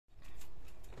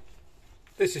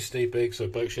This is Steve Biggs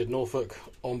of Boatshed, Norfolk,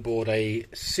 on board a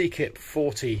C-Kip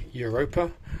 40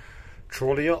 Europa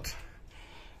trawler yacht.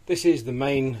 This is the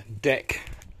main deck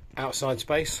outside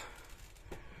space.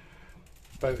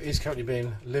 Boat is currently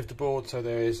being lived aboard, so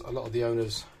there is a lot of the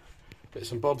owners'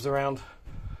 bits and bobs around,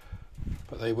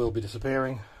 but they will be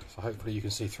disappearing, so hopefully you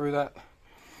can see through that.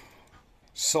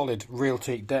 Solid real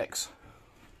teak decks,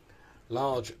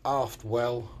 large aft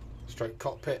well stroke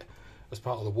cockpit as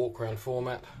part of the walk around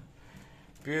format.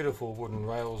 Beautiful wooden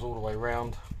rails all the way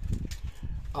round.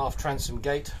 Aft transom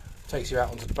gate takes you out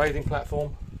onto the bathing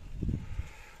platform.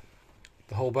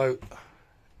 The whole boat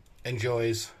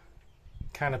enjoys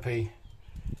canopy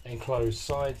enclosed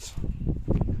sides.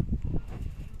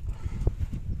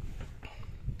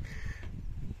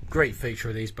 Great feature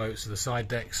of these boats are the side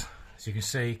decks, as you can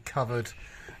see, covered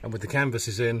and with the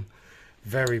canvases in.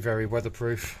 Very, very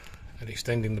weatherproof and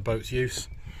extending the boat's use.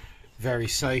 Very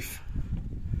safe.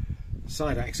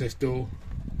 Side access door.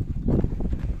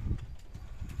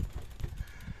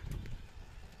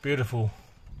 Beautiful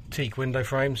teak window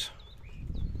frames.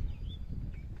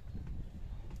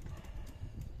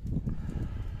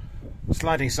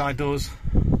 Sliding side doors.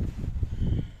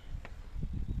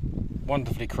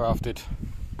 Wonderfully crafted,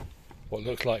 what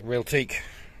looks like real teak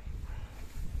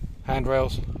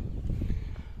handrails.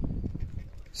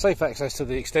 Safe access to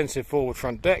the extensive forward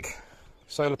front deck.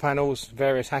 Solar panels,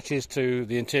 various hatches to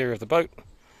the interior of the boat.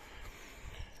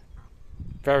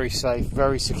 Very safe,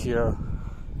 very secure.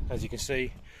 As you can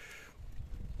see,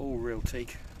 all real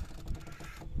teak.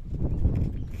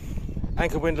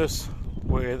 Anchor windlass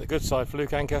with a good side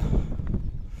fluke anchor.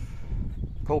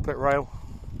 Pulpit rail.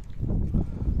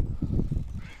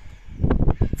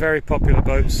 Very popular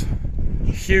boats.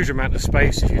 Huge amount of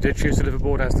space if you did choose to live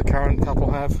aboard, as the current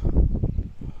couple have.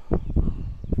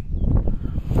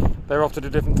 They're off to do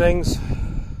different things,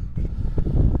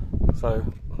 so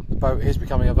the boat is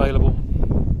becoming available.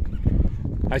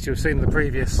 As you've seen in the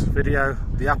previous video,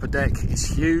 the upper deck is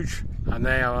huge, and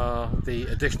there are the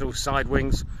additional side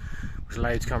wings which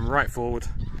allow you to come right forward,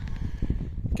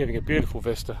 giving a beautiful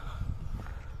vista.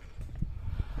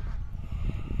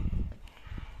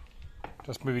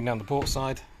 Just moving down the port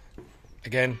side,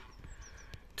 again,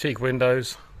 teak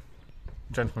windows.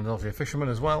 Gentleman is obviously a fisherman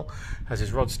as well, has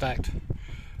his rod stacked.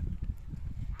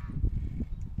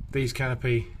 These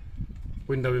canopy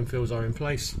window infills are in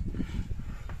place,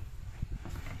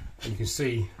 and you can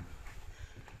see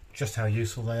just how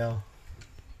useful they are.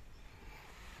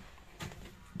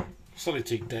 Solid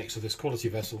teak decks of this quality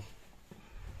vessel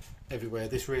everywhere.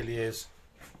 This really is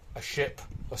a ship,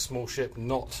 a small ship,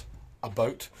 not a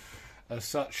boat as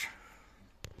such.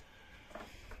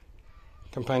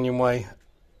 Companionway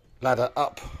ladder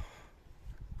up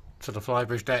to the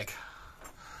flybridge deck,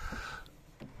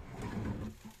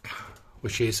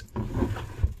 which is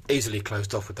easily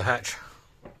closed off with the hatch.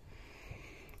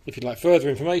 If you'd like further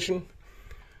information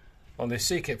on this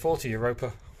C-Kip 40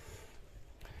 Europa,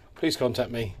 please contact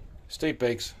me, Steve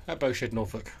Biggs at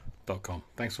boatshednorfolk.com.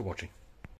 Thanks for watching.